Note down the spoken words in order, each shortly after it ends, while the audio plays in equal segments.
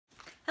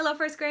Hello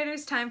first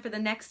graders, time for the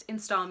next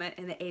installment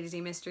in the A to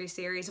Z Mystery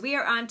Series. We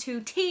are on to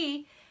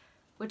T,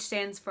 which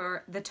stands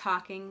for the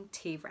Talking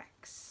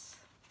T-Rex.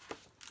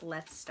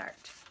 Let's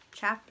start.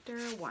 Chapter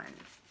 1.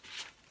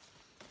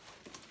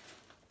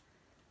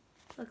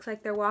 Looks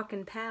like they're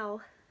walking pal.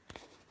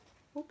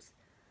 Oops.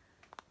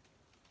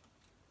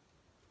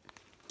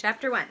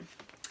 Chapter 1.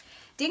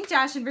 Dink,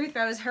 Josh, and Ruth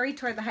Rose hurried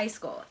toward the high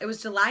school. It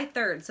was July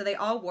 3rd, so they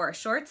all wore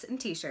shorts and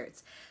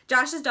t-shirts.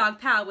 Josh's dog,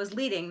 Pal, was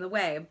leading the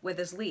way with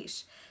his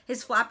leash.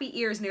 His floppy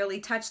ears nearly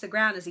touched the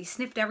ground as he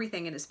sniffed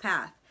everything in his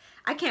path.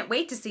 "I can't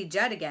wait to see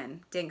Judd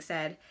again," Dink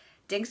said.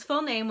 Dink's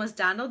full name was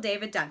Donald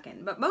David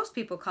Duncan, but most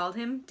people called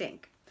him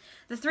Dink.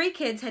 The three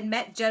kids had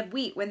met Judd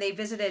Wheat when they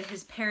visited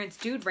his parents'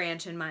 dude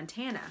ranch in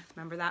Montana.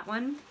 Remember that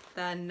one?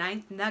 The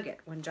 9th nugget,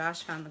 when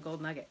Josh found the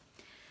gold nugget.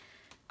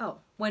 Oh,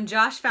 when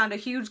Josh found a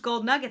huge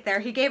gold nugget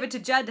there, he gave it to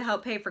Judd to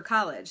help pay for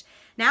college.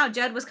 Now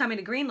Judd was coming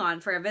to Greenlawn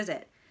for a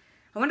visit.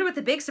 "I wonder what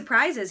the big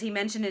surprise is he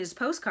mentioned in his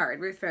postcard,"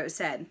 Ruth Rose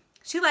said.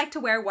 She liked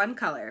to wear one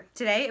color.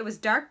 Today it was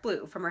dark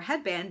blue from her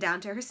headband down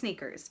to her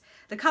sneakers.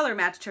 The color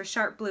matched her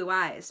sharp blue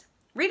eyes.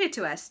 "Read it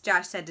to us,"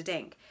 Josh said to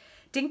Dink.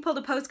 Dink pulled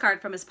a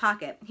postcard from his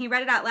pocket. He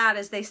read it out loud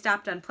as they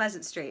stopped on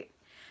Pleasant Street.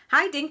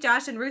 "Hi, Dink,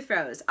 Josh, and Ruth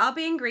Rose. I'll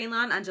be in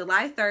Greenlawn on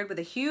July 3rd with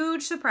a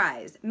huge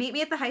surprise. Meet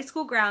me at the high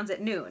school grounds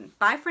at noon.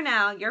 Bye for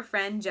now, your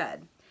friend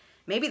Judd."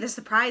 "Maybe the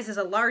surprise is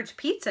a large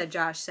pizza,"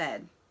 Josh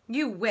said.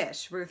 "You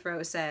wish," Ruth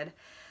Rose said.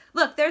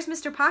 "Look, there's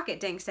Mr. Pocket,"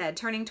 Dink said,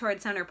 turning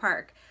toward Center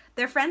Park.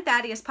 Their friend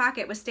Thaddeus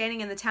Pocket was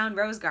standing in the town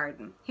rose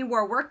garden. He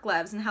wore work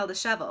gloves and held a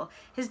shovel.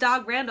 His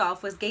dog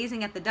Randolph was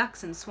gazing at the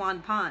ducks in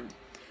Swan Pond.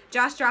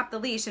 Josh dropped the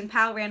leash and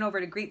Pal ran over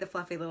to greet the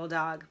fluffy little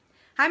dog.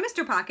 "Hi,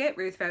 Mr. Pocket,"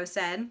 Ruth Rose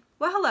said.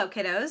 "Well, hello,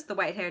 kiddos," the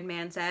white-haired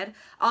man said.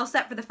 "All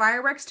set for the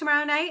fireworks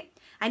tomorrow night?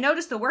 I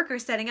noticed the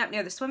workers setting up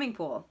near the swimming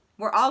pool."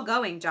 "We're all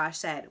going," Josh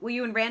said. "Will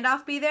you and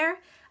Randolph be there?"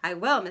 "I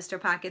will," Mr.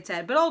 Pocket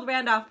said, "but old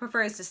Randolph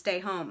prefers to stay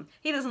home.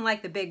 He doesn't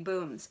like the big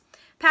booms."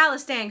 "Pal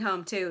is staying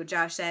home, too,"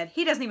 Josh said.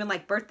 "He doesn't even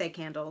like birthday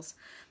candles."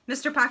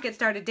 Mr. Pocket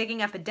started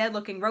digging up a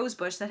dead-looking rose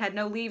bush that had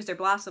no leaves or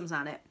blossoms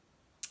on it.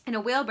 In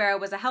a wheelbarrow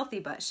was a healthy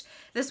bush.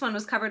 This one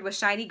was covered with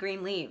shiny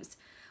green leaves.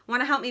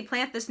 "Want to help me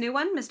plant this new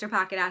one?" Mr.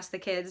 Pocket asked the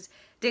kids.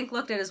 Dink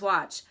looked at his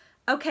watch.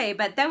 "Okay,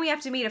 but then we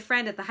have to meet a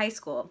friend at the high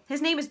school.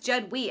 His name is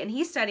Judd Wheat, and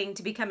he's studying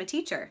to become a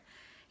teacher."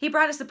 "He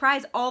brought a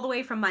surprise all the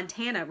way from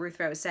Montana," Ruth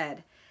Rose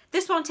said.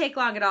 "This won't take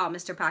long at all,"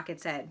 Mr.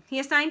 Pocket said. He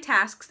assigned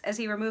tasks as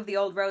he removed the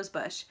old rose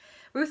bush.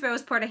 Ruth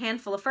Rose poured a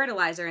handful of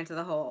fertilizer into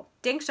the hole.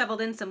 Dink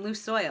shoveled in some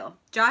loose soil.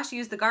 Josh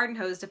used the garden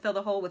hose to fill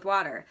the hole with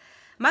water.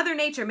 "Mother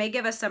Nature may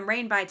give us some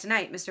rain by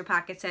tonight," Mr.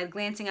 Pocket said,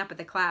 glancing up at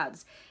the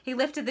clouds. He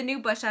lifted the new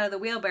bush out of the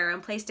wheelbarrow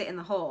and placed it in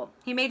the hole.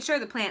 He made sure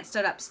the plant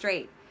stood up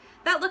straight.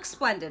 "That looks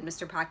splendid,"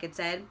 Mr. Pocket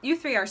said. "You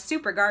three are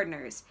super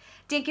gardeners.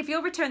 Dink, if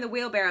you'll return the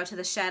wheelbarrow to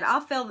the shed,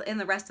 I'll fill in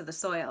the rest of the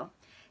soil."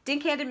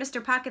 Dink handed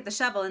Mr. Pocket the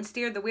shovel and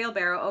steered the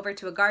wheelbarrow over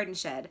to a garden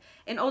shed.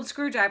 An old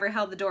screwdriver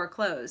held the door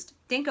closed.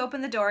 Dink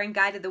opened the door and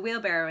guided the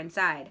wheelbarrow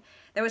inside.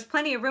 There was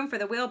plenty of room for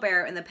the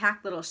wheelbarrow in the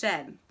packed little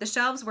shed. The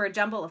shelves were a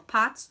jumble of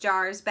pots,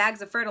 jars,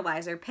 bags of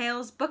fertilizer,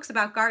 pails, books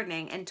about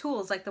gardening, and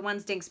tools like the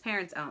ones Dink's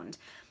parents owned.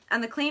 On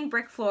the clean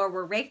brick floor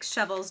were rakes,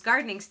 shovels,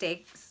 gardening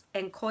stakes,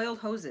 and coiled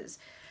hoses.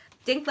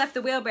 Dink left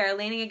the wheelbarrow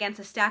leaning against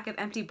a stack of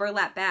empty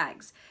burlap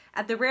bags.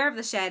 At the rear of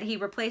the shed, he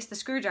replaced the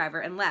screwdriver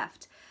and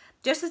left.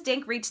 Just as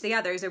Dink reached the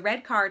others, a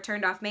red car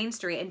turned off Main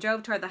Street and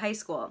drove toward the high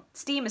school.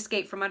 Steam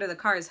escaped from under the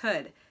car's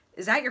hood.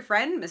 "Is that your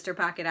friend?" Mr.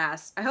 Pocket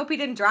asked. "I hope he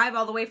didn't drive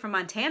all the way from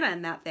Montana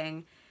in that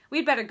thing."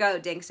 "We'd better go,"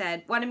 Dink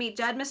said. "Want to meet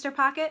Judd, Mr.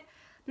 Pocket?"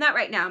 "Not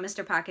right now,"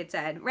 Mr. Pocket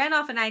said.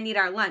 "Randolph and I need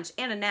our lunch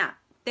and a nap.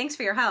 Thanks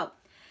for your help."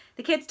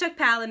 The kids took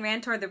Pal and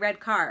ran toward the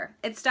red car.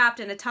 It stopped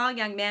and a tall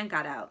young man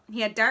got out.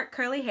 He had dark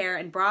curly hair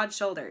and broad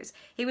shoulders.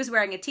 He was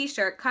wearing a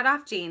t-shirt,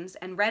 cut-off jeans,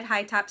 and red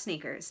high-top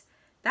sneakers.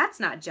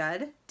 "That's not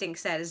Judd," Dink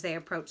said as they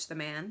approached the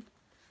man.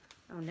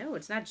 "Oh no,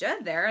 it's not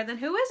Judd there. Then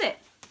who is it?"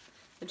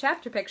 The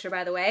chapter picture,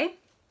 by the way,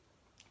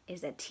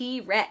 is a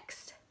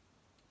T-Rex.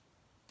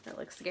 That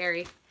looks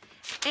scary.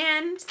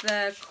 And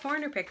the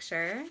corner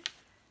picture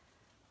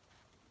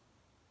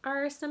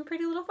are some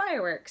pretty little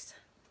fireworks.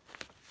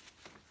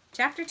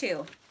 Chapter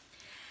 2.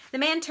 The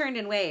man turned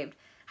and waved.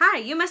 "Hi,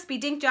 you must be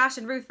Dink, Josh,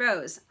 and Ruth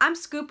Rose. I'm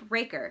Scoop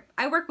Raker.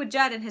 I work with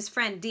Judd and his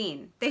friend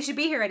Dean. They should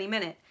be here any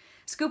minute."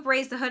 Scoop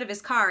raised the hood of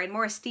his car and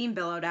more steam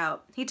billowed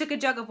out. He took a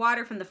jug of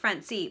water from the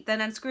front seat,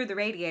 then unscrewed the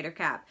radiator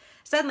cap.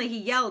 Suddenly he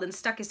yelled and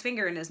stuck his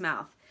finger in his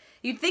mouth.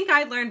 "You'd think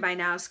I'd learned by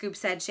now," Scoop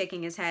said,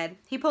 shaking his head.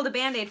 He pulled a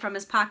Band-Aid from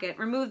his pocket,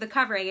 removed the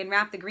covering, and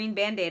wrapped the green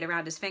Band-Aid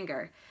around his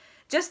finger.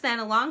 Just then,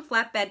 a long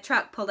flatbed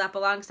truck pulled up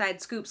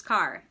alongside Scoop's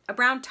car. A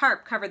brown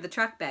tarp covered the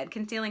truck bed,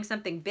 concealing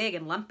something big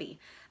and lumpy.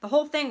 The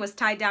whole thing was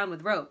tied down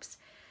with ropes.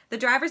 The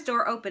driver's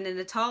door opened and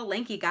a tall,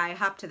 lanky guy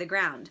hopped to the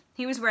ground.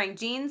 He was wearing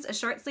jeans, a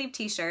short-sleeved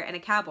t-shirt, and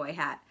a cowboy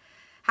hat.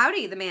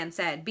 "Howdy," the man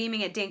said,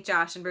 beaming at Dink,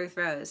 Josh, and Ruth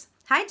Rose.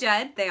 "Hi,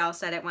 Judd," they all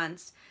said at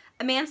once.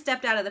 A man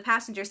stepped out of the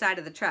passenger side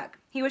of the truck.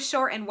 He was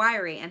short and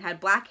wiry and had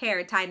black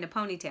hair tied in a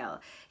ponytail.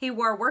 He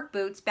wore work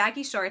boots,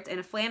 baggy shorts, and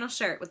a flannel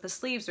shirt with the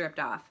sleeves ripped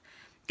off.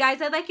 Guys,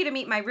 I'd like you to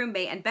meet my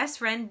roommate and best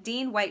friend,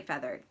 Dean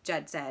Whitefeather,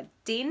 Judd said.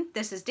 Dean,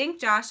 this is Dink,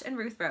 Josh, and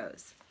Ruth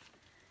Rose.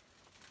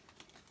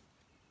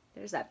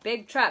 There's that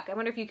big truck. I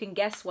wonder if you can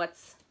guess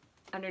what's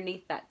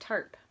underneath that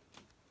tarp.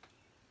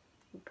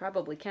 You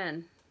probably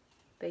can,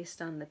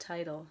 based on the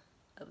title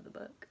of the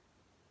book.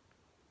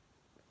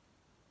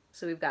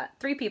 So we've got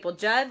 3 people.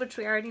 Judd, which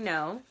we already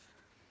know.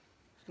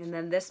 And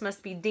then this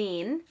must be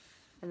Dean.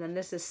 And then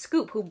this is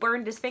Scoop, who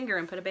burned his finger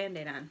and put a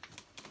Band-Aid on.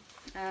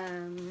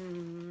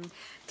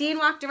 Dean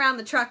walked around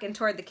the truck and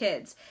toward the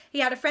kids.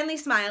 He had a friendly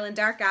smile and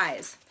dark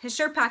eyes. His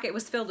shirt pocket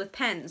was filled with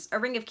pens. A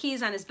ring of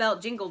keys on his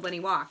belt jingled when he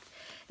walked.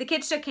 The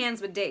kids shook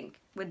hands with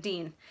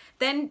Dean.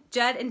 Then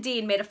Judd and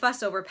Dean made a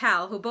fuss over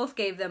Pal, who both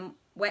gave them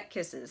wet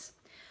kisses.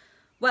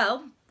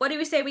 Well, what do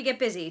we say we get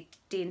busy?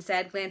 Dean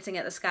said, glancing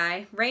at the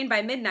sky. Rain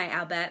by midnight,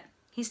 I'll bet.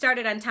 He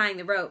started untying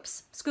the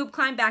ropes. Scoop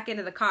climbed back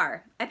into the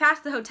car. I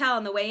passed the hotel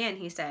on the way in,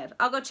 he said.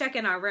 I'll go check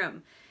in our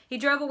room. He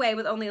drove away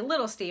with only a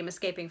little steam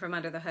escaping from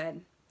under the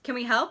hood. Can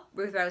we help?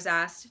 Ruth Rose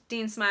asked.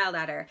 Dean smiled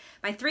at her.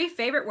 My 3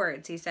 favorite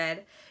words, he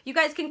said. You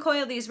guys can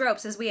coil these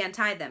ropes as we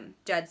untie them,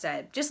 Judd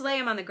said. Just lay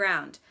them on the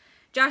ground.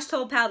 Josh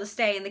told Pal to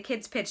stay and the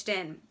kids pitched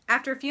in.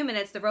 After a few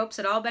minutes, the ropes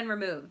had all been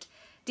removed.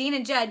 Dean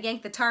and Judd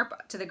yanked the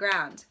tarp to the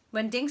ground.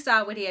 When Dink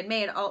saw what had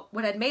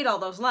made all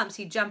those lumps,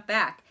 he jumped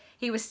back.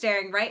 He was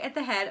staring right at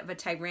the head of a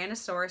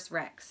Tyrannosaurus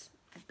Rex.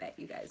 I bet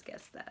you guys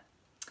guessed that.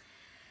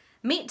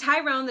 Meet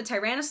Tyrone the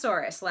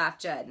Tyrannosaurus,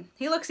 laughed Judd.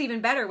 He looks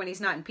even better when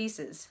he's not in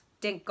pieces.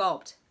 Dink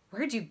gulped.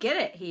 Where'd you get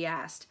it? He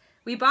asked.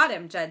 We bought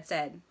him, Judd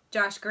said.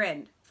 Josh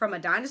grinned. From a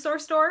dinosaur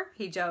store?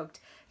 He joked.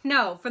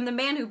 No, from the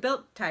man who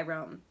built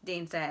Tyrone,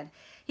 Dean said.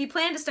 He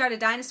planned to start a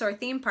dinosaur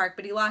theme park,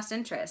 but he lost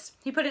interest.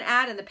 He put an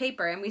ad in the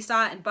paper, and we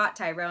saw it and bought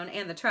Tyrone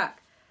and the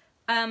truck.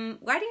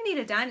 Why do you need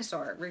a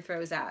dinosaur? Ruth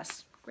Rose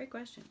asked. Great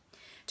question.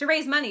 To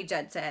raise money,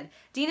 Judd said.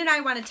 Dean and I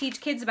want to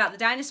teach kids about the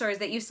dinosaurs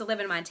that used to live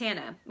in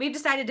Montana. We've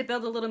decided to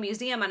build a little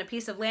museum on a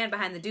piece of land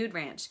behind the Dude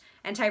Ranch.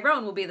 And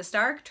Tyrone will be the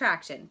star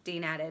attraction,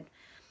 Dean added.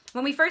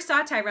 When we first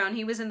saw Tyrone,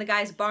 he was in the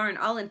guy's barn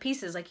all in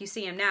pieces like you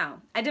see him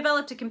now. I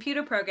developed a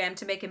computer program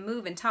to make him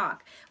move and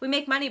talk. We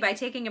make money by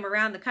taking him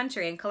around the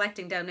country and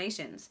collecting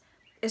donations.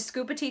 Is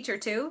Scoop a teacher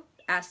too?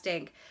 Asked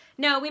Dink.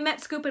 No, we met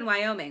Scoop in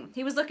Wyoming.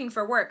 He was looking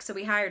for work, so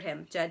we hired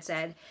him, Judd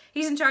said.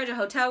 He's in charge of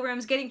hotel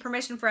rooms, getting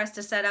permission for us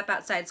to set up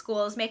outside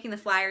schools, making the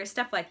flyers,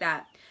 stuff like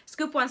that.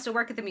 Scoop wants to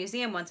work at the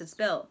museum once it's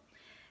built.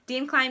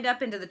 Dean climbed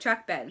up into the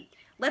truck bed.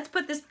 Let's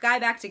put this guy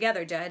back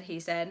together, Judd, he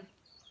said.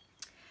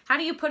 How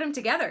do you put him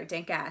together?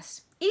 Dink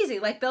asked. Easy,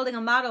 like building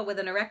a model with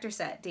an erector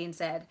set, Dean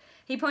said.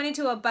 He pointed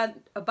to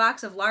a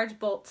box of large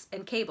bolts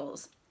and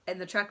cables in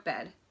the truck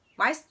bed.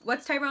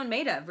 What's Tyrone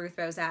made of? Ruth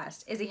Rose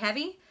asked. Is he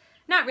heavy?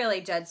 Not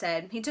really, Judd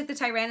said. He took the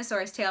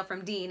Tyrannosaurus tail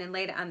from Dean and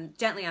laid it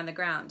gently on the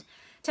ground.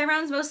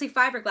 Tyrone's mostly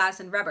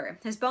fiberglass and rubber.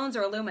 His bones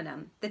are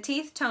aluminum. The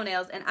teeth,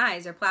 toenails, and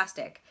eyes are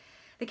plastic.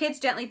 The kids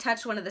gently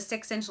touched one of the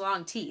 6-inch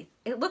long teeth.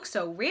 It looks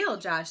so real,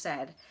 Josh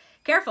said.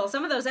 Careful,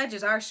 some of those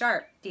edges are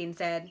sharp, Dean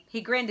said. He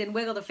grinned and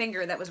wiggled a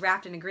finger that was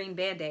wrapped in a green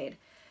Band-Aid.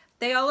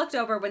 They all looked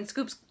over when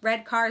Scoop's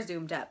red car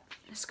zoomed up.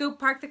 Scoop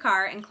parked the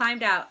car and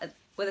climbed out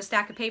with a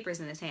stack of papers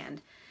in his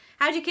hand.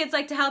 How'd you kids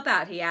like to help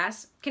out, he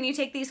asked. Can you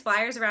take these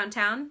flyers around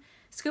town?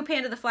 Scoop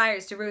handed the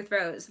flyers to Ruth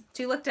Rose.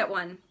 She looked at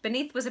one.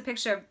 Beneath was a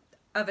picture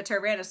of a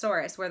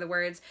Tyrannosaurus where the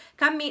words,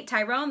 Come meet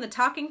Tyrone the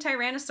Talking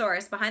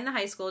Tyrannosaurus behind the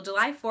high school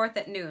July 4th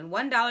at noon.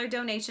 $1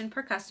 donation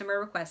per customer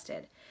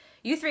requested.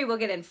 You 3 will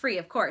get in free,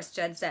 of course,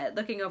 Judd said,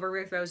 looking over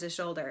Ruth Rose's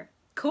shoulder.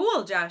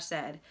 Cool, Josh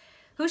said.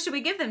 Who should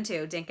we give them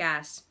to? Dink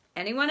asked.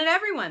 Anyone and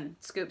everyone,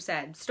 Scoop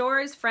said.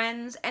 Stores,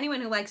 friends,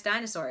 anyone who likes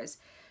dinosaurs.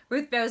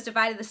 Ruth Rose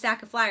divided the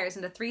stack of flyers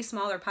into 3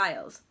 smaller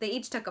piles. They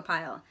each took a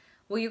pile.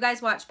 Will you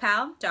guys watch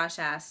Pal? Josh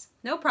asked.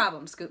 No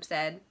problem, Scoop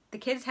said. The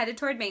kids headed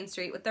toward Main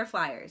Street with their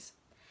flyers.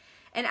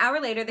 An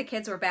hour later, the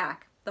kids were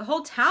back. The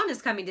whole town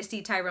is coming to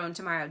see Tyrone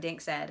tomorrow,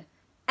 Dink said.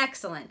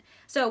 Excellent.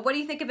 So, what do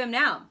you think of him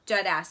now?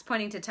 Judd asked,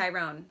 pointing to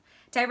Tyrone.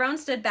 Tyrone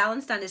stood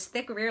balanced on his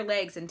thick rear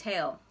legs and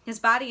tail. His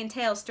body and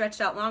tail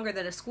stretched out longer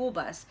than a school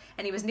bus,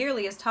 and he was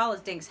nearly as tall as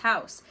Dink's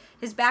house.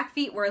 His back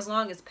feet were as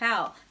long as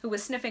Pal, who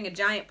was sniffing a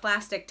giant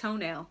plastic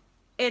toenail.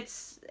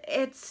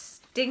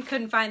 Dink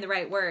couldn't find the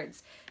right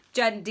words.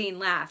 Judd and Dean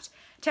laughed.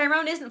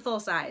 Tyrone isn't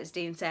full-size,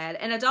 Dean said.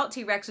 An adult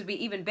T-Rex would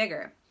be even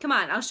bigger. Come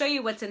on, I'll show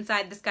you what's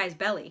inside this guy's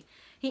belly.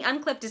 He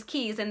unclipped his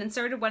keys and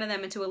inserted one of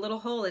them into a little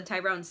hole in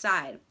Tyrone's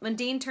side. When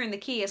Dean turned the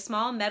key, a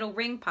small metal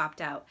ring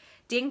popped out.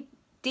 Dean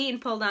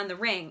pulled on the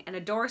ring, and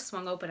a door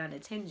swung open on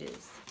its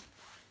hinges.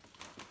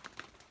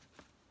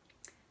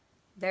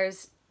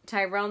 There's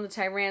Tyrone the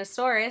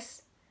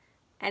Tyrannosaurus,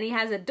 and he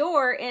has a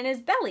door in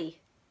his belly.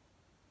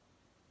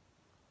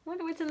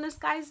 Wonder what's in this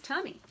guy's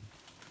tummy.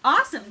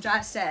 Awesome,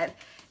 Josh said.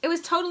 It was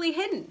totally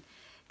hidden.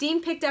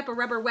 Dean picked up a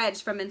rubber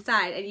wedge from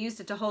inside and used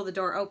it to hold the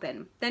door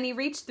open. Then he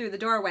reached through the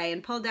doorway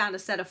and pulled down a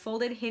set of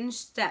folded hinged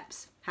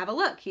steps. Have a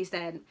look, he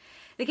said.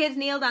 The kids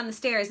kneeled on the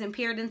stairs and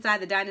peered inside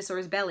the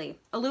dinosaur's belly.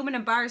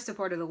 Aluminum bars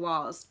supported the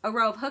walls. A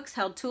row of hooks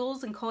held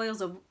tools and coils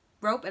of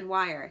rope and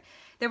wire.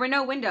 There were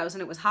no windows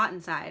and it was hot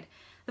inside.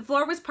 The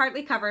floor was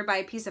partly covered by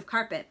a piece of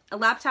carpet. A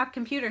laptop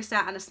computer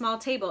sat on a small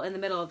table in the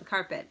middle of the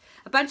carpet.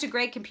 A bunch of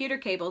gray computer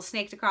cables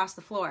snaked across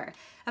the floor.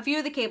 A few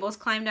of the cables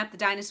climbed up the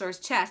dinosaur's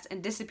chest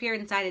and disappeared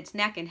inside its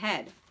neck and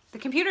head. The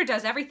computer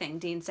does everything,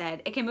 Dean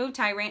said. It can move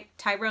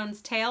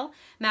Tyrone's tail,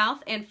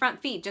 mouth, and front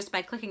feet just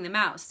by clicking the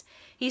mouse.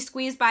 He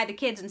squeezed by the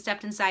kids and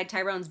stepped inside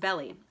Tyrone's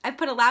belly. I've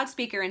put a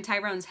loudspeaker in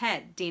Tyrone's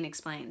head, Dean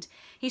explained.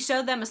 He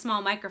showed them a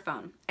small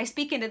microphone. I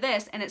speak into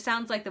this, and it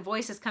sounds like the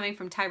voice is coming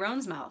from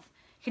Tyrone's mouth.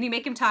 Can you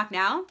make him talk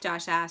now?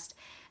 Josh asked.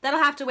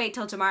 That'll have to wait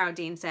till tomorrow,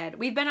 Dean said.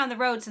 We've been on the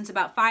road since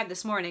about 5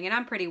 this morning, and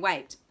I'm pretty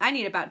wiped. I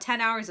need about 10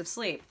 hours of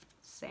sleep.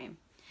 Same.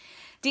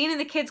 Dean and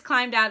the kids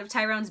climbed out of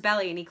Tyrone's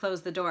belly, and he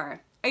closed the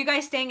door. Are you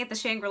guys staying at the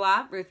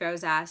Shangri-La? Ruth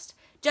Rose asked.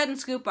 Judd and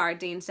Scoop are,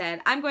 Dean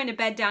said. I'm going to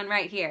bed down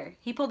right here.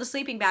 He pulled a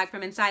sleeping bag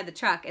from inside the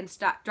truck and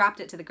dropped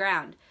it to the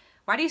ground.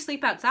 Why do you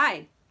sleep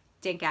outside?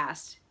 Dink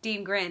asked.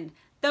 Dean grinned.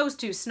 Those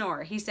two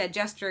snore, he said,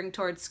 gesturing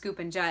towards Scoop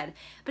and Judd.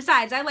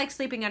 Besides, I like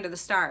sleeping under the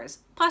stars.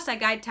 Plus, I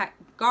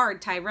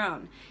guard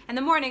Tyrone. In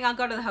the morning, I'll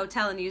go to the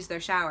hotel and use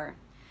their shower.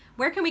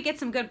 Where can we get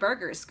some good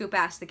burgers? Scoop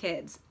asked the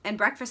kids. And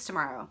breakfast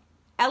tomorrow.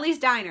 Ellie's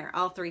Diner,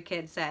 all 3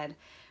 kids said.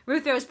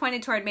 Ruth Rose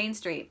pointed toward Main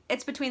Street.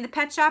 It's between the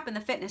pet shop and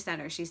the fitness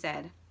center, she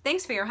said.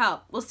 Thanks for your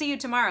help. We'll see you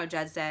tomorrow,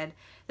 Judd said.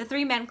 The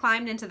 3 men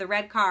climbed into the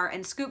red car,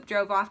 and Scoop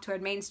drove off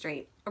toward Main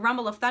Street. A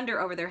rumble of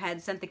thunder over their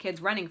heads sent the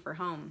kids running for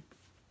home.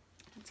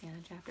 That's the end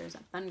of the chapter. It's a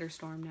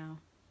thunderstorm now.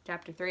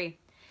 Chapter 3.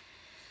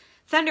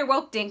 Thunder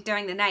woke Dink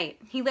during the night.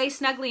 He lay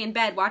snugly in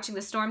bed watching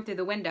the storm through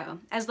the window.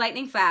 As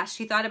lightning flashed,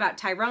 he thought about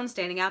Tyrone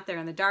standing out there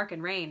in the dark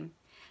and rain.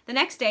 The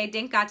next day,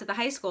 Dink got to the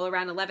high school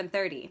around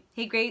 11:30.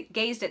 He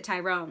gazed at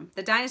Tyrone.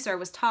 The dinosaur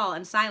was tall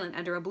and silent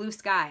under a blue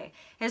sky.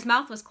 His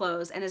mouth was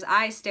closed, and his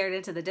eyes stared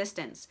into the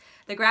distance.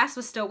 The grass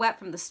was still wet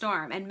from the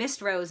storm, and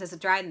mist rose as it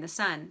dried in the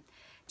sun.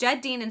 Judd,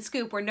 Dean, and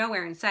Scoop were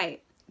nowhere in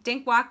sight.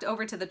 Dink walked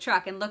over to the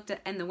truck and looked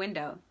in the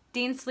window.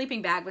 Dean's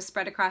sleeping bag was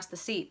spread across the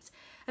seats.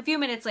 A few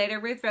minutes later,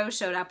 Ruth Rose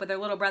showed up with her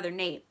little brother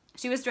Nate.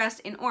 She was dressed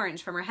in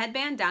orange from her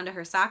headband down to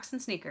her socks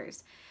and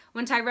sneakers.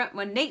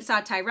 When Nate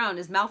saw Tyrone,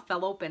 his mouth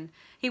fell open.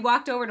 He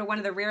walked over to one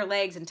of the rear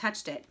legs and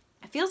touched it.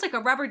 It feels like a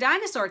rubber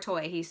dinosaur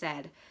toy, he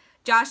said.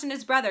 Josh and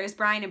his brothers,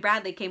 Brian and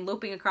Bradley, came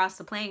loping across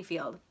the playing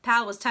field.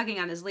 Pal was tugging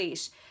on his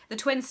leash. The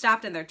twins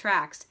stopped in their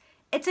tracks.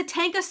 It's a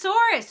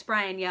Tankosaurus,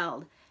 Brian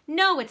yelled.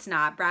 No, it's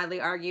not,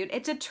 Bradley argued.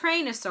 It's a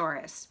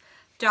Trainosaurus.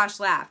 Josh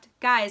laughed.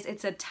 Guys,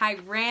 it's a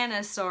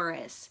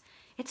Tyrannosaurus.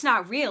 It's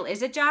not real,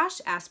 is it,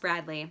 Josh? Asked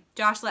Bradley.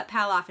 Josh let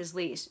Pal off his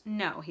leash.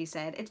 No, he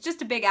said. It's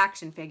just a big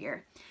action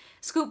figure.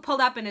 Scoop pulled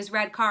up in his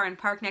red car and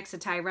parked next to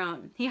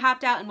Tyrone. He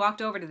hopped out and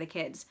walked over to the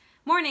kids.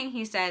 Morning,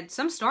 he said.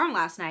 Some storm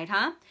last night,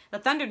 huh? The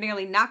thunder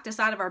nearly knocked us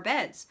out of our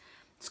beds.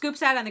 Scoop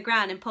sat on the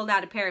ground and pulled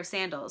out a pair of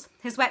sandals.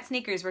 His wet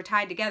sneakers were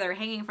tied together,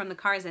 hanging from the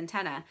car's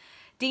antenna.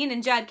 Dean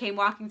and Judd came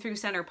walking through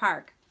Center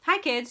Park. Hi,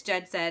 kids,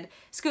 Judd said.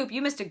 Scoop,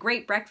 you missed a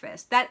great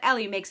breakfast. That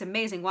Ellie makes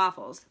amazing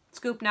waffles.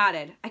 Scoop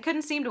nodded. I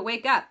couldn't seem to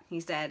wake up,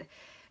 he said.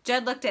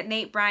 Judd looked at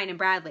Nate, Brian, and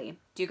Bradley.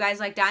 Do you guys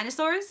like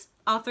dinosaurs?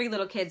 All 3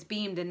 little kids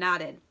beamed and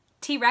nodded.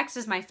 T-Rex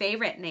is my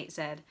favorite, Nate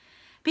said.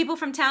 People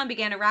from town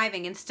began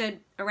arriving and stood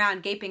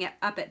around gaping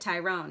up at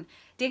Tyrone.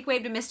 Dink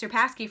waved to Mr.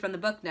 Paskey from the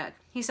book nook.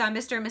 He saw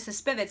Mr. and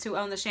Mrs. Spivets, who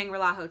owned the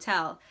Shangri-La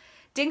Hotel.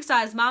 Dink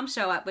saw his mom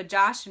show up with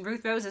Josh and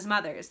Ruth Rose's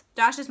mothers.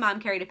 Josh's mom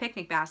carried a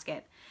picnic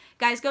basket.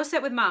 Guys, go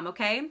sit with Mom,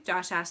 okay?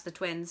 Josh asked the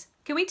twins.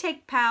 Can we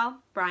take Pal?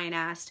 Brian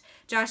asked.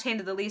 Josh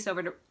handed the leash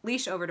over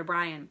to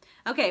Brian.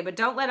 Okay, but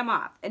don't let him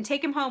off. And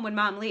take him home when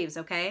Mom leaves,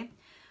 okay?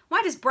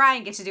 Why does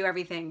Brian get to do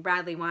everything?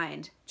 Bradley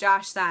whined.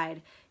 Josh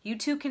sighed. You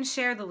 2 can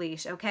share the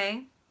leash,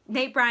 okay?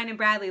 Nate, Brian, and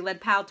Bradley led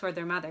Pal toward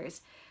their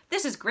mothers.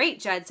 This is great,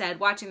 Judd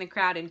said, watching the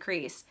crowd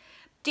increase.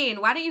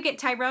 Dean, why don't you get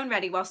Tyrone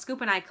ready while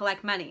Scoop and I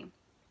collect money?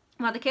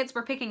 While the kids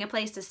were picking a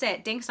place to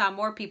sit, Dink saw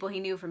more people he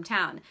knew from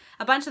town.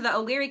 A bunch of the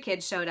O'Leary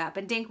kids showed up,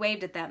 and Dink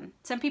waved at them.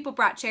 Some people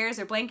brought chairs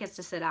or blankets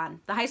to sit on.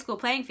 The high school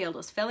playing field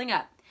was filling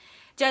up.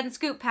 Judd and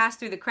Scoop passed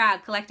through the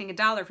crowd, collecting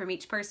 $1 from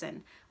each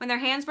person. When their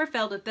hands were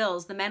filled with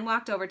bills, the men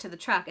walked over to the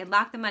truck and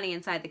locked the money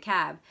inside the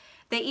cab.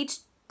 They each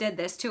did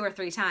this 2 or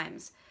 3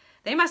 times.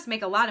 They must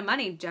make a lot of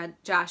money,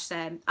 Josh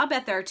said. I'll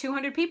bet there are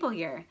 200 people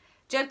here.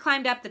 Judd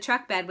climbed up the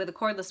truck bed with a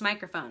cordless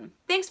microphone.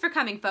 Thanks for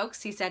coming,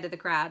 folks, he said to the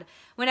crowd.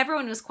 When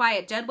everyone was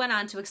quiet, Judd went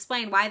on to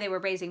explain why they were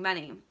raising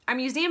money. Our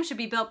museum should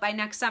be built by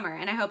next summer,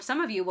 and I hope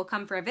some of you will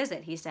come for a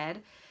visit, he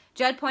said.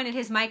 Judd pointed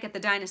his mic at the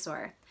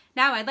dinosaur.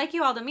 Now I'd like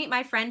you all to meet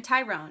my friend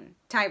Tyrone.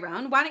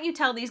 Tyrone, why don't you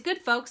tell these good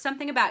folks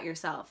something about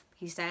yourself,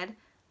 he said.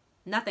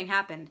 Nothing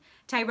happened.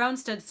 Tyrone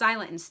stood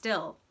silent and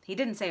still. He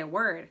didn't say a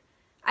word.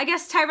 I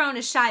guess Tyrone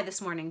is shy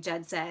this morning,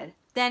 Judd said.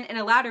 Then, in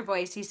a louder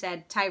voice, he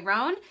said,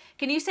 Tyrone,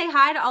 can you say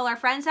hi to all our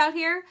friends out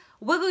here?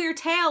 Wiggle your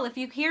tail if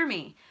you hear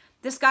me.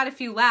 This got a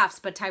few laughs,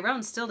 but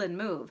Tyrone still didn't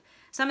move.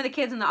 Some of the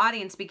kids in the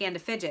audience began to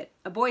fidget.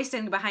 A boy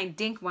standing behind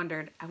Dink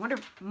muttered, I wonder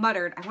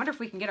if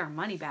we can get our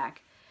money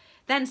back.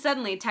 Then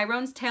suddenly,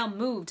 Tyrone's tail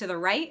moved to the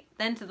right,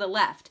 then to the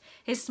left.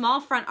 His small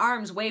front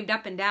arms waved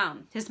up and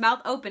down. His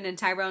mouth opened and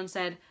Tyrone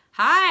said,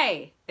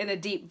 Hi, in a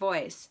deep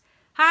voice.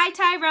 Hi,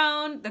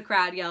 Tyrone, the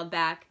crowd yelled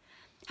back.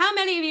 How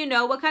many of you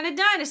know what kind of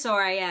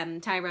dinosaur I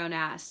am? Tyrone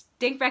asked.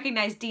 Dink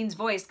recognized Dean's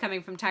voice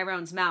coming from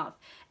Tyrone's mouth.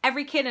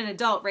 Every kid and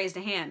adult raised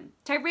a hand.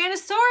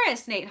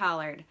 Tyrannosaurus, Nate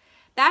hollered.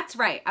 That's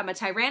right, I'm a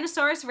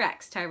Tyrannosaurus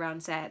Rex,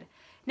 Tyrone said.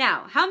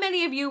 Now, how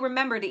many of you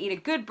remember to eat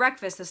a good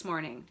breakfast this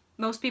morning?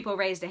 Most people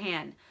raised a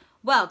hand.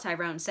 Well,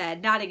 Tyrone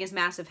said, nodding his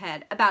massive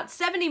head, about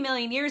 70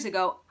 million years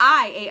ago,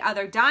 I ate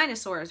other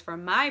dinosaurs for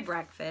my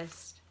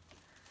breakfast.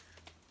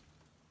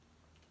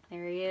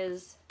 There he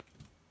is.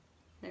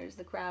 There's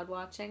the crowd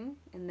watching,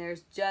 and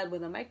there's Judd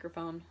with a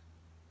microphone.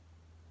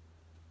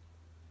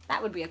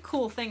 That would be a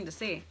cool thing to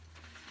see.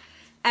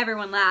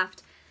 Everyone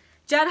laughed.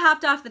 Judd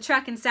hopped off the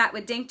truck and sat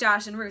with Dink,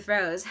 Josh, and Ruth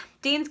Rose.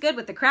 Dean's good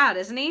with the crowd,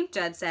 isn't he?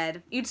 Judd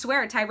said. You'd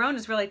swear Tyrone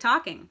is really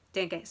talking,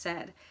 Dink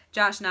said.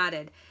 Josh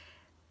nodded.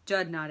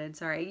 Judd nodded,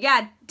 sorry.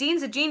 Yeah,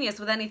 Dean's a genius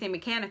with anything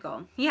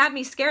mechanical. He had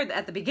me scared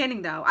at the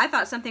beginning, though. I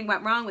thought something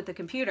went wrong with the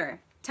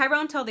computer.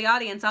 Tyrone told the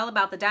audience all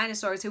about the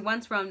dinosaurs who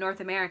once roamed North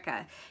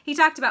America. He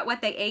talked about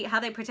what they ate, how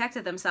they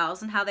protected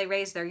themselves, and how they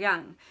raised their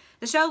young.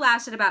 The show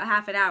lasted about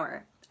half an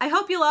hour. I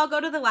hope you'll all go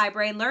to the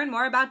library and learn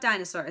more about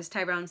dinosaurs,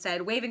 Tyrone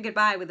said, waving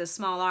goodbye with his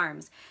small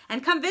arms.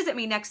 And come visit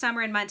me next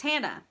summer in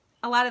Montana.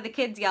 A lot of the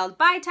kids yelled,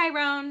 Bye,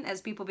 Tyrone,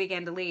 as people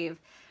began to leave.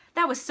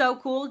 That was so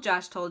cool,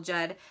 Josh told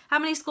Judd. How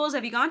many schools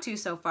have you gone to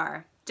so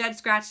far? Judd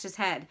scratched his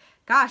head.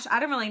 Gosh, I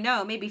don't really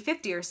know, maybe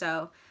 50 or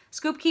so.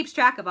 Scoop keeps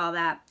track of all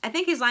that. I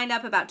think he's lined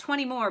up about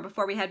 20 more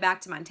before we head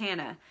back to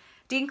Montana.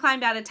 Dean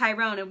climbed out of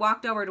Tyrone and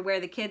walked over to where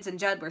the kids and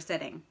Judd were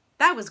sitting.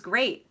 That was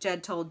great,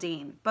 Judd told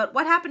Dean. But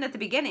what happened at the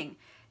beginning?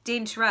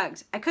 Dean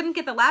shrugged. I couldn't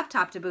get the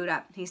laptop to boot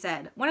up, he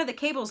said. One of the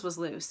cables was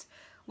loose.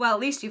 Well, at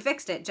least you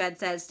fixed it, Judd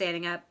said,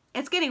 standing up.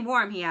 It's getting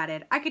warm, he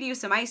added. I could use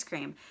some ice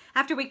cream.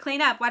 After we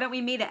clean up, why don't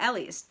we meet at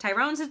Ellie's?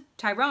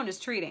 Tyrone is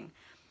treating.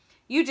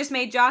 You just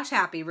made Josh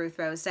happy, Ruth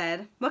Rose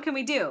said. What can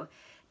we do?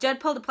 Judd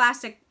pulled a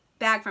plastic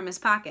bag from his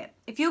pocket.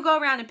 If you'll go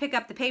around and pick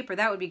up the paper,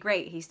 that would be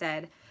great, he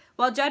said.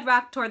 While Judd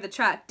rocked toward the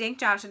truck, Dink,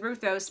 Josh, and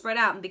Ruth Rose spread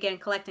out and began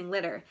collecting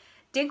litter.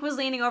 Dink was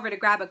leaning over to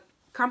grab a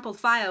crumpled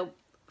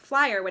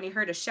flyer when he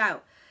heard a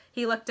shout.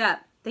 He looked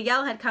up. The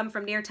yell had come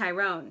from near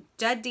Tyrone.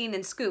 Judd, Dean,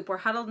 and Scoop were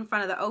huddled in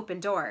front of the open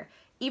door.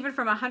 Even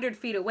from 100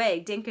 feet away,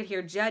 Dink could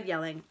hear Judd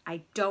yelling,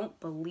 I don't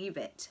believe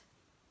it.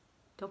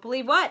 Don't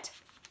believe what?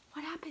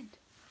 What happened?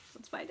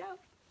 Let's find out.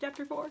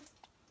 Chapter 4.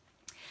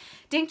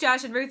 Dink,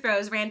 Josh, and Ruth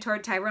Rose ran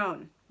toward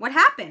Tyrone. What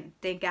happened?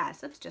 Dink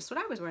asked. That's just what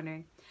I was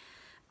wondering.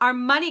 Our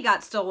money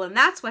got stolen.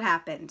 That's what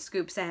happened,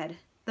 Scoop said.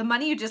 The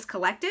money you just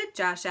collected?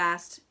 Josh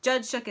asked.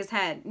 Judd shook his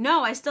head.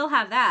 No, I still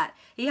have that.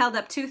 He held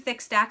up 2 thick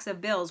stacks of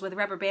bills with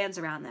rubber bands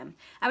around them.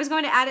 I was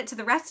going to add it to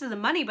the rest of the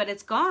money, but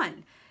it's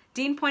gone.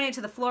 Dean pointed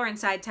to the floor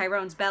inside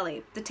Tyrone's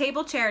belly. The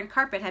table, chair, and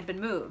carpet had been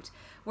moved.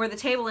 Where the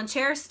table and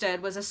chair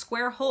stood was a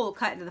square hole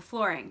cut into the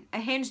flooring. A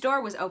hinged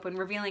door was open,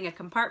 revealing a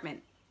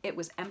compartment. It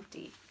was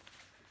empty.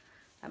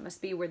 That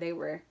must be where they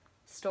were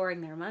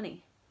storing their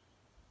money.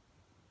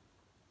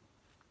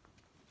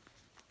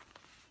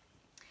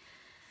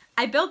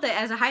 I built it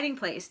as a hiding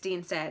place,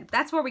 Dean said.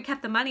 That's where we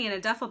kept the money in a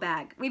duffel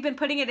bag. We've been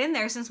putting it in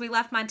there since we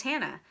left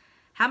Montana.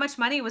 How much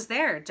money was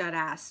there?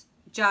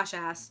 Josh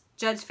asked.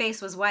 Judd's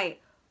face was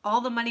white. All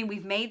the money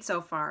we've made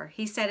so far,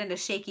 he said in a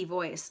shaky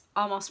voice.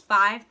 Almost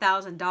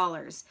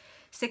 $5,000.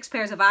 6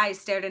 pairs of eyes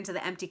stared into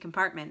the empty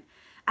compartment.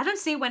 I don't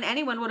see when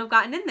anyone would have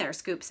gotten in there,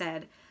 Scoop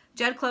said.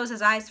 Judd closed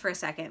his eyes for a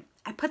second.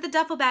 I put the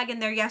duffel bag in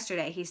there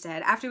yesterday, he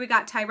said, after we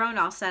got Tyrone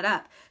all set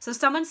up. So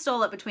someone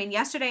stole it between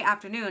yesterday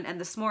afternoon and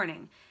this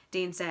morning,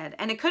 Dean said.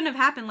 And it couldn't have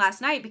happened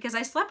last night because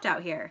I slept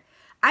out here.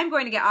 I'm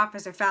going to get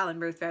Officer Fallon,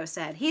 Ruth Rose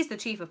said. He's the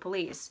chief of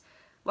police.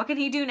 What can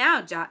he do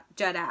now? Judd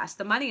asked.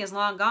 The money is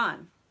long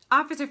gone.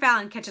 Officer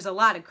Fallon catches a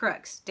lot of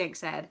crooks, Dink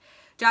said.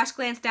 Josh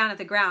glanced down at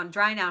the ground,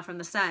 dry now from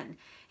the sun.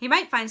 He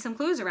might find some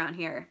clues around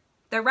here.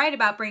 They're right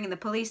about bringing the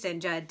police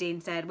in, Judd,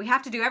 Dean said. We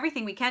have to do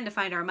everything we can to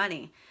find our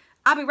money.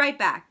 I'll be right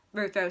back,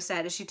 Ruth Rose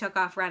said as she took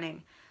off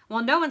running.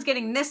 Well, no one's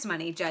getting this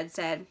money, Judd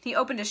said. He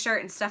opened his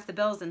shirt and stuffed the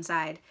bills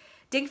inside.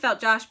 Dink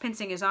felt Josh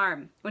pincing his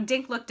arm. When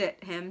Dink looked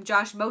at him,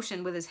 Josh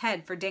motioned with his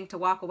head for Dink to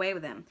walk away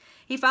with him.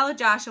 He followed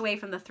Josh away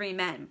from the 3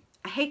 men.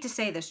 I hate to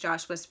say this,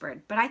 Josh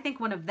whispered, but I think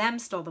one of them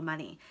stole the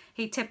money.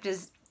 He tipped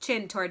his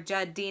chin toward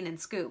Judd, Dean, and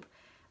Scoop.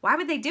 Why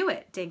would they do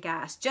it? Dink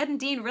asked. Judd and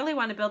Dean really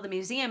want to build the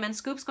museum, and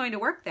Scoop's going to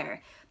work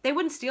there. They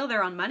wouldn't steal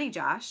their own money,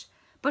 Josh.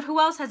 But who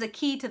else has a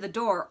key to the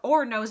door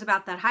or knows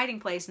about that hiding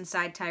place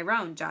inside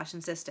Tyrone? Josh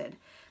insisted.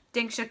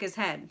 Dink shook his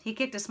head. He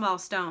kicked a small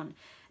stone.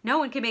 No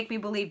one can make me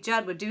believe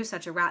Judd would do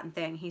such a rotten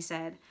thing, he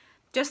said.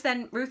 Just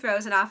then, Ruth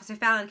Rose and Officer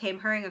Fallon came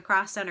hurrying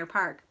across Center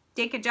Park.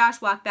 Dink and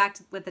Josh walked back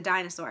with the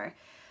dinosaur.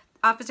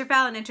 Officer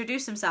Fallon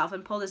introduced himself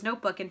and pulled his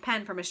notebook and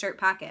pen from his shirt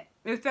pocket.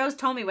 Ruth Rose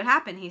told me what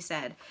happened, he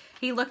said.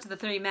 He looked at the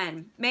 3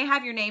 men. May I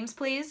have your names,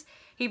 please?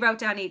 He wrote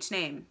down each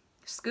name.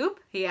 Scoop?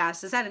 He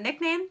asked. Is that a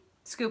nickname?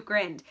 Scoop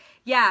grinned.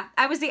 Yeah,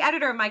 I was the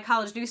editor of my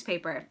college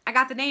newspaper. I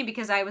got the name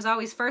because I was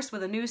always first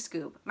with a news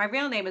scoop. My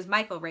real name is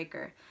Michael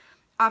Raker.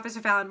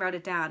 Officer Fallon wrote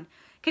it down.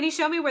 Can you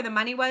show me where the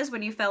money was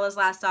when you fellas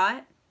last saw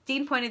it?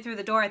 Dean pointed through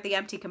the door at the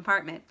empty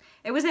compartment.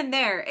 It was in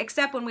there,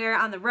 except when we were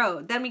on the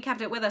road. Then we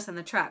kept it with us in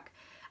the truck.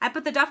 I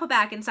put the duffel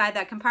bag inside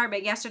that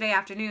compartment yesterday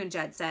afternoon,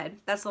 Judd said.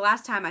 That's the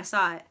last time I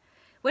saw it.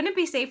 Wouldn't it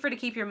be safer to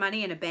keep your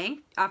money in a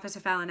bank? Officer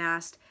Fallon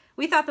asked.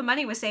 We thought the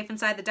money was safe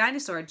inside the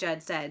dinosaur,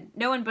 Judd said.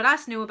 No one but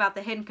us knew about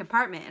the hidden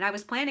compartment, and I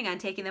was planning on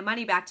taking the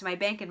money back to my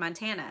bank in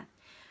Montana.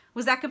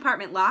 Was that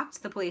compartment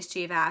locked? The police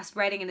chief asked,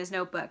 writing in his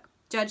notebook.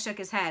 Judd shook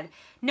his head.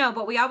 No,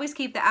 but we always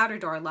keep the outer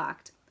door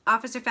locked.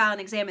 Officer Fallon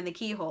examined the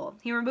keyhole.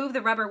 He removed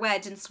the rubber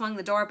wedge and swung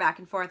the door back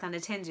and forth on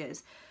its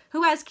hinges.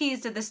 Who has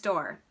keys to this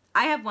door?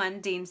 I have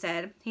one, Dean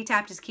said. He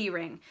tapped his key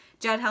ring.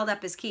 Judd held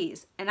up his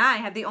keys. And I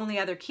have the only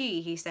other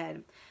key, he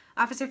said.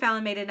 Officer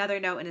Fallon made another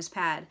note in his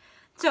pad.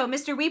 So,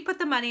 Mr. Wheat put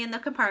the money in the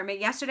compartment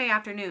yesterday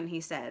afternoon, he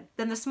said.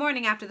 Then this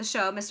morning after the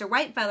show, Mr.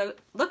 Whitefellow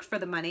looked for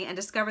the money and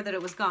discovered that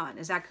it was gone.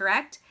 Is that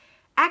correct?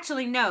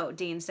 Actually, no,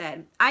 Dean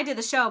said. I did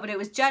the show, but it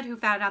was Judd who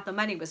found out the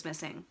money was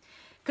missing.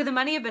 Could the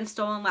money have been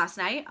stolen last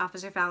night?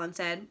 Officer Fallon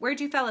said. Where'd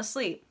you fell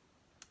asleep?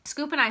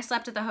 Scoop and I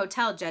slept at the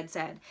hotel, Judd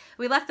said.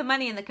 We left the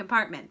money in the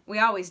compartment. We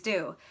always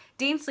do.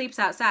 Dean sleeps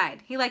outside.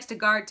 He likes to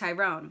guard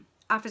Tyrone.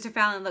 Officer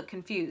Fallon looked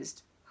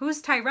confused.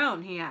 Who's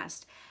Tyrone? He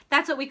asked.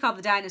 That's what we call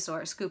the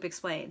dinosaur, Scoop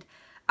explained.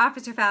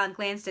 Officer Fallon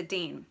glanced at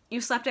Dean. You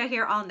slept out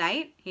here all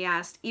night? He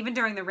asked. Even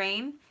during the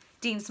rain?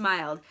 Dean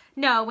smiled.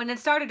 No, when it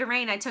started to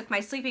rain, I took my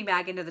sleeping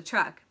bag into the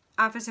truck.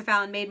 Officer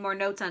Fallon made more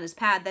notes on his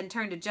pad, then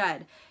turned to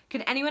Judd.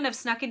 Could anyone have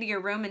snuck into your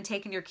room and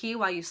taken your key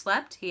while you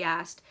slept? He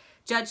asked.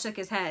 Judd shook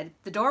his head.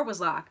 The door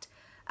was locked.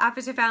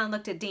 Officer Fallon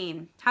looked at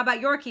Dean. How about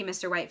your key,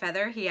 Mr.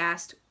 Whitefeather? He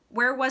asked.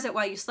 Where was it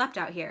while you slept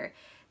out here?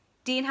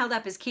 Dean held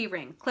up his key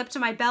ring. Clipped to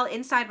my belt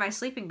inside my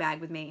sleeping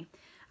bag with me.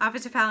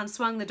 Officer Fallon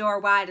swung the door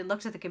wide and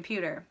looked at the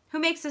computer. Who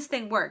makes this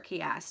thing work?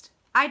 He asked.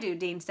 I do,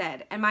 Dean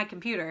said, and my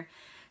computer.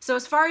 So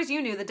as far as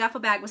you knew, the duffel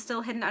bag was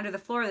still hidden under the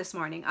floor this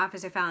morning,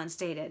 Officer Fallon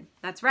stated.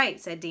 That's right,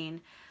 said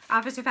Dean.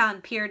 Officer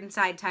Fallon peered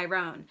inside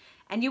Tyrone.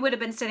 And you would have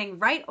been sitting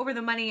right over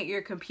the money at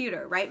your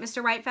computer, right,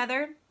 Mr.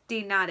 Whitefeather?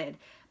 Dean nodded.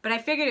 But I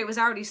figured it was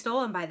already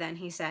stolen by then,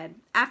 he said.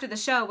 After the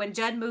show, when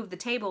Judd moved the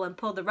table and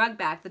pulled the rug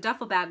back, the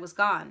duffel bag was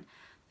gone.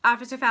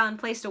 Officer Fallon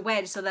placed a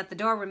wedge so that the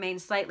door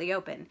remained slightly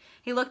open.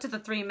 He looked at the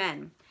three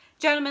men.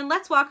 Gentlemen,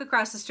 let's walk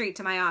across the street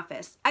to my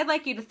office. I'd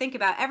like you to think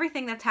about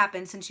everything that's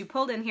happened since you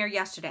pulled in here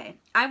yesterday.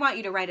 I want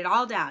you to write it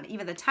all down,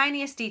 even the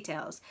tiniest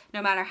details,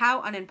 no matter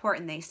how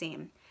unimportant they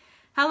seem.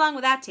 How long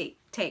will that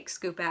take?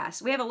 Scoop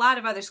asked. We have a lot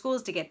of other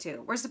schools to get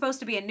to. We're supposed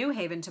to be in New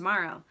Haven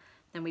tomorrow.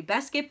 Then we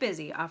best get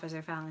busy,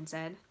 Officer Fallon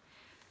said.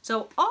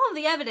 So all of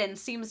the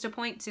evidence seems to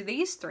point to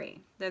these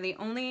three. They're the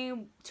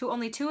only two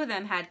of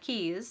them had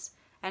keys,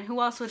 and who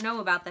else would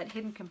know about that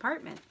hidden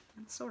compartment?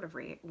 That's sort of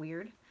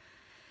weird.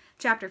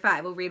 Chapter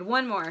 5. We'll read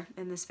one more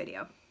in this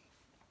video.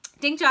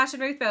 Dink, Josh,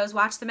 and Ruth Rose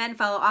watched the men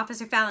follow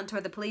Officer Fallon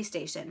toward the police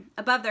station.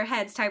 Above their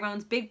heads,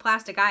 Tyrone's big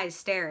plastic eyes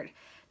stared.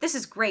 This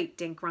is great,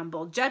 Dink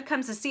grumbled. Judd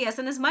comes to see us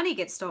and his money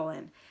gets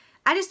stolen.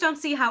 I just don't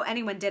see how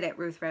anyone did it,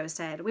 Ruth Rose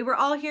said. We were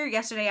all here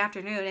yesterday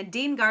afternoon, and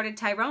Dean guarded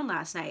Tyrone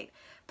last night.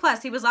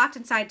 Plus, he was locked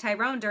inside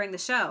Tyrone during the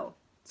show.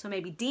 So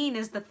maybe Dean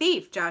is the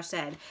thief, Josh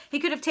said. He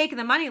could have taken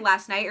the money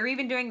last night or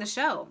even during the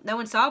show. No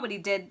one saw what he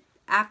did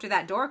after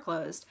that door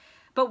closed.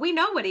 But we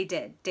know what he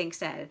did, Dink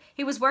said.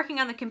 He was working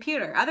on the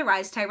computer.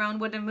 Otherwise, Tyrone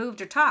wouldn't have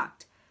moved or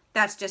talked.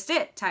 That's just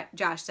it,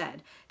 Josh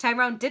said.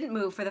 Tyrone didn't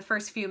move for the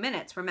first few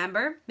minutes,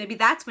 remember? Maybe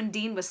that's when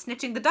Dean was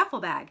snitching the duffel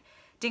bag.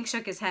 Dink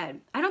shook his head.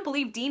 I don't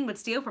believe Dean would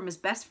steal from his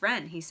best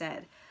friend, he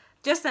said.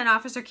 Just then,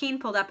 Officer Keene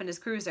pulled up in his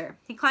cruiser.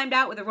 He climbed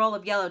out with a roll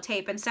of yellow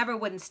tape and several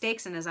wooden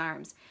stakes in his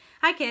arms.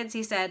 Hi, kids,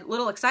 he said.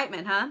 Little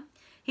excitement, huh?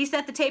 He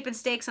set the tape and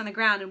stakes on the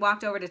ground and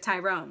walked over to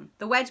Tyrone.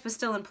 The wedge was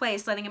still in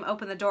place, letting him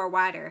open the door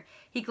wider.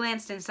 He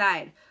glanced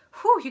inside.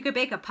 Whew, you could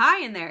bake a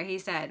pie in there, he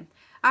said.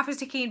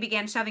 Officer Keene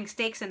began shoving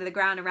stakes into the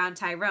ground around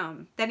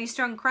Tyrone. Then he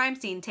strung crime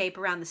scene tape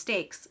around the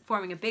stakes,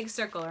 forming a big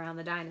circle around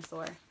the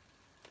dinosaur.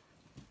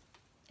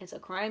 It's a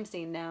crime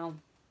scene now.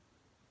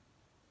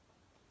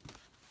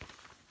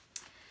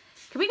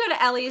 Can we go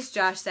to Ellie's?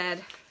 Josh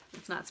said.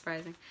 It's not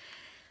surprising.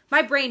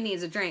 My brain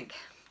needs a drink.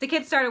 The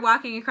kids started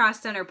walking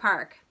across Center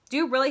Park. Do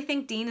you really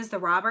think Dean is the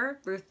robber?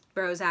 Ruth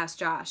Rose asked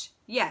Josh.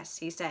 Yes,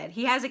 he said.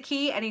 He has a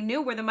key and he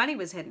knew where the money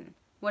was hidden.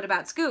 What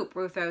about Scoop?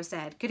 Ruth Rose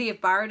said. Could he have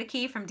borrowed a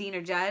key from Dean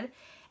or Judd?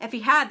 If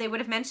he had, they would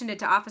have mentioned it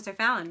to Officer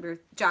Fallon,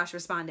 Josh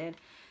responded.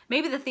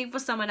 Maybe the thief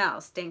was someone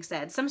else, Dink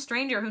said. Some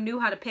stranger who knew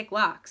how to pick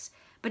locks.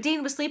 But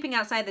Dean was sleeping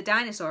outside the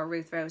dinosaur,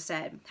 Ruth Rose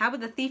said. How would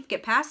the thief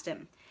get past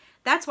him?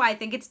 That's why I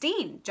think it's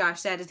Dean,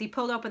 Josh said as he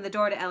pulled open the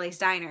door to Ellie's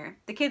diner.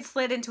 The kids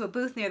slid into a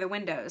booth near the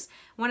windows.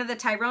 One of the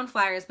Tyrone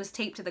flyers was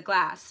taped to the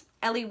glass.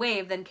 Ellie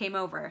waved, then came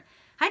over.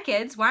 Hi,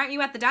 kids. Why aren't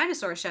you at the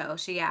dinosaur show?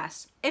 She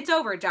asked. It's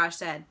over, Josh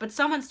said, but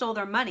someone stole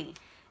their money.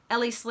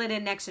 Ellie slid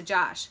in next to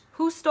Josh.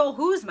 Who stole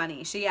whose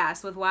money? She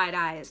asked with wide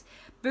eyes.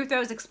 Ruth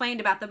Rose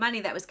explained about the money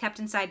that was kept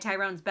inside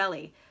Tyrone's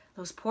belly.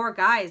 Those poor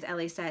guys,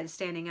 Ellie said,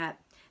 standing up.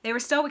 They were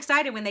so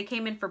excited when they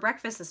came in for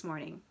breakfast this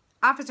morning.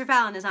 Officer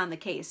Fallon is on the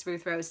case,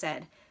 Ruth Rose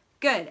said.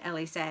 Good,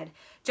 Ellie said.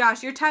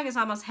 Josh, your tongue is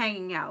almost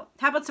hanging out.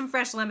 How about some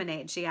fresh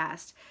lemonade? She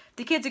asked.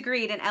 The kids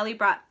agreed, and Ellie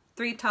brought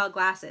 3 tall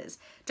glasses.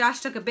 Josh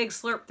took a big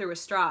slurp through a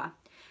straw.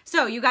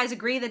 So, you guys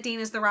agree that Dean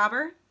is the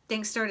robber?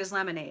 Dink stirred his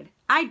lemonade.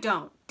 I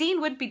don't. Dean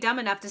wouldn't be dumb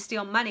enough to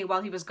steal money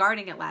while he was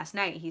guarding it last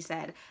night, he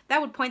said.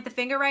 That would point the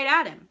finger right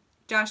at him.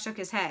 Josh shook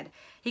his head.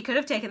 He could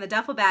have taken the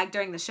duffel bag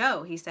during the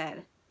show, he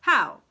said.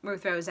 How?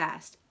 Ruth Rose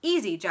asked.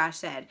 Easy, Josh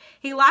said.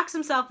 He locks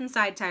himself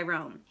inside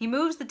Tyrone. He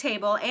moves the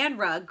table and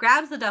rug,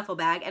 grabs the duffel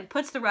bag, and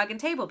puts the rug and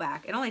table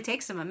back. It only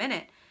takes him a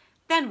minute.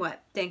 Then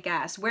what? Dink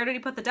asked. Where did he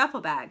put the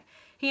duffel bag?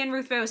 He and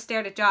Ruth Rose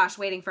stared at Josh,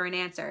 waiting for an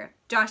answer.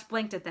 Josh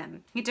blinked at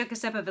them. He took a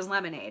sip of his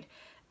lemonade.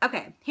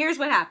 Okay, here's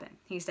what happened,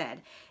 he said.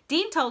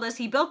 Dean told us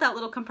he built that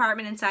little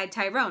compartment inside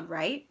Tyrone,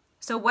 right?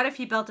 So what if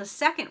he built a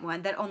second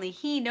one that only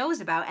he knows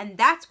about, and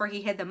that's where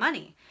he hid the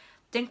money?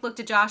 Dink looked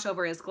at Josh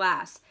over his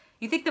glass.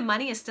 You think the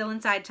money is still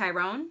inside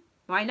Tyrone?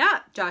 Why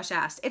not? Josh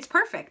asked. It's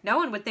perfect. No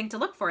one would think to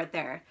look for it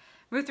there.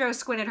 Ruth Rose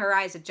squinted her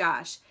eyes at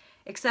Josh.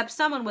 Except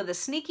someone with a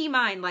sneaky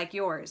mind like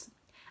yours.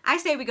 I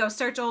say we go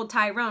search old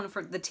Tyrone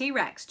for the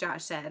T-Rex,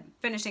 Josh said,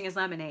 finishing his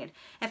lemonade.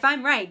 If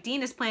I'm right,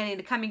 Dean is planning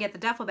to come and get the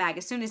duffel bag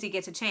as soon as he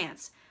gets a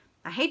chance.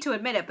 I hate to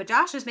admit it, but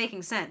Josh is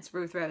making sense,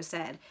 Ruth Rose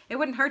said. It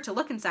wouldn't hurt to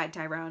look inside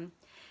Tyrone.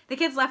 The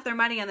kids left their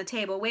money on the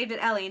table, waved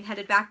at Ellie, and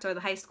headed back toward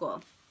the high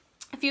school.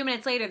 A few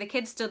minutes later, the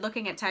kids stood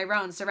looking at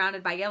Tyrone,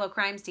 surrounded by yellow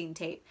crime scene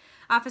tape.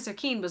 Officer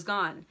Keene was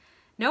gone.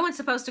 No one's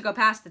supposed to go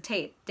past the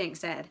tape, Dink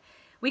said.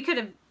 We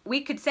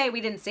could say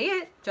we didn't see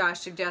it, Josh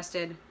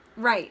suggested.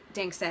 Right,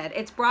 Dink said.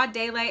 It's broad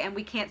daylight and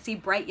we can't see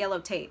bright yellow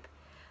tape.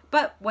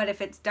 But what if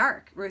it's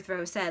dark, Ruth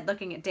Rose said,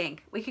 looking at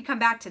Dink. We could come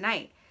back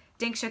tonight.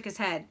 Dink shook his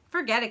head.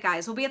 Forget it,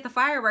 guys. We'll be at the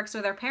fireworks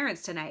with our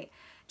parents tonight.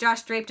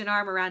 Josh draped an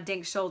arm around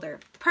Dink's shoulder.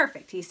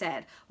 Perfect, he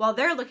said. While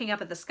they're looking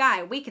up at the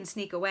sky, we can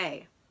sneak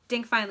away.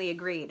 Dink finally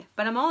agreed.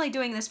 But I'm only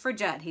doing this for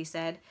Judd, he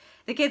said.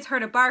 The kids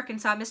heard a bark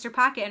and saw Mr.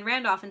 Pocket and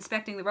Randolph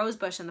inspecting the rose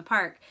bush in the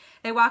park.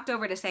 They walked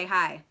over to say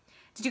hi.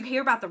 Did you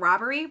hear about the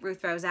robbery?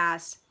 Ruth Rose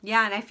asked.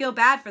 Yeah, and I feel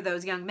bad for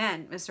those young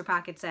men, Mr.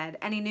 Pocket said.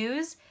 Any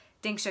news?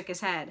 Dink shook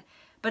his head.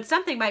 But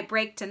something might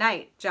break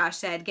tonight, Josh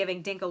said,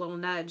 giving Dink a little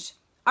nudge.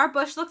 Our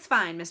bush looks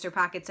fine, Mr.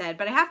 Pocket said,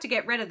 but I have to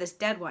get rid of this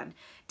dead one.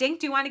 Dink,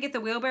 do you want to get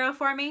the wheelbarrow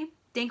for me?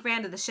 Dink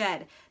ran to the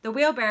shed. The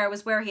wheelbarrow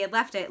was where he had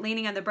left it,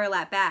 leaning on the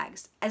burlap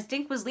bags. As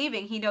Dink was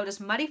leaving, he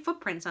noticed muddy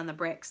footprints on the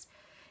bricks.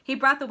 He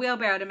brought the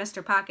wheelbarrow to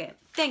Mr. Pocket.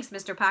 Thanks,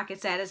 Mr.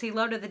 Pocket said as he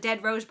loaded the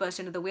dead rose bush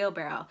into the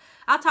wheelbarrow.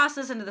 I'll toss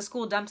this into the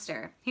school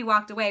dumpster. He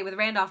walked away with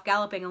Randolph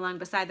galloping along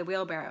beside the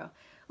wheelbarrow.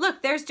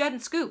 Look, there's Judd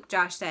and Scoop,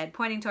 Josh said,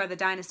 pointing toward the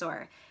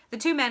dinosaur. The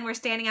two men were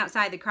standing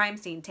outside the crime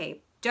scene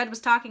tape. Judd was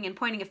talking and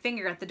pointing a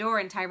finger at the door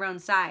in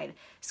Tyrone's side.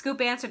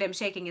 Scoop answered him,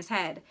 shaking his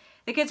head.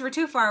 The kids were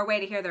too far away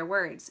to hear their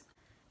words.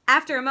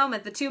 After a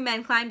moment, the two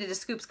men climbed into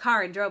Scoop's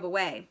car and drove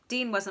away.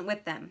 Dean wasn't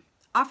with them.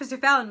 Officer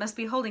Fallon must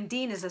be holding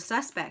Dean as a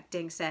suspect,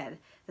 Dink said.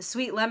 The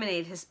sweet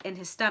lemonade in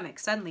his stomach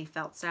suddenly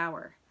felt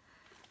sour.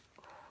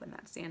 And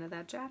that's the end of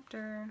that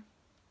chapter.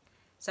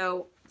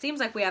 So, it seems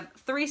like we have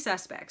 3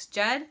 suspects.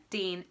 Judd,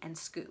 Dean, and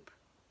Scoop.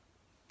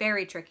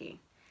 Very tricky.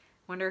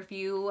 Wonder if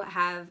you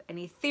have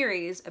any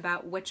theories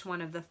about which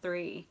one of the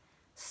 3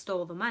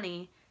 stole the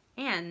money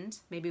and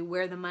maybe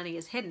where the money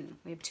is hidden.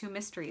 We have 2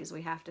 mysteries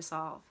we have to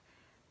solve.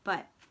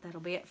 But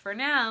that'll be it for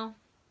now.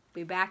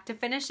 Be back to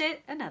finish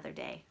it another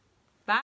day.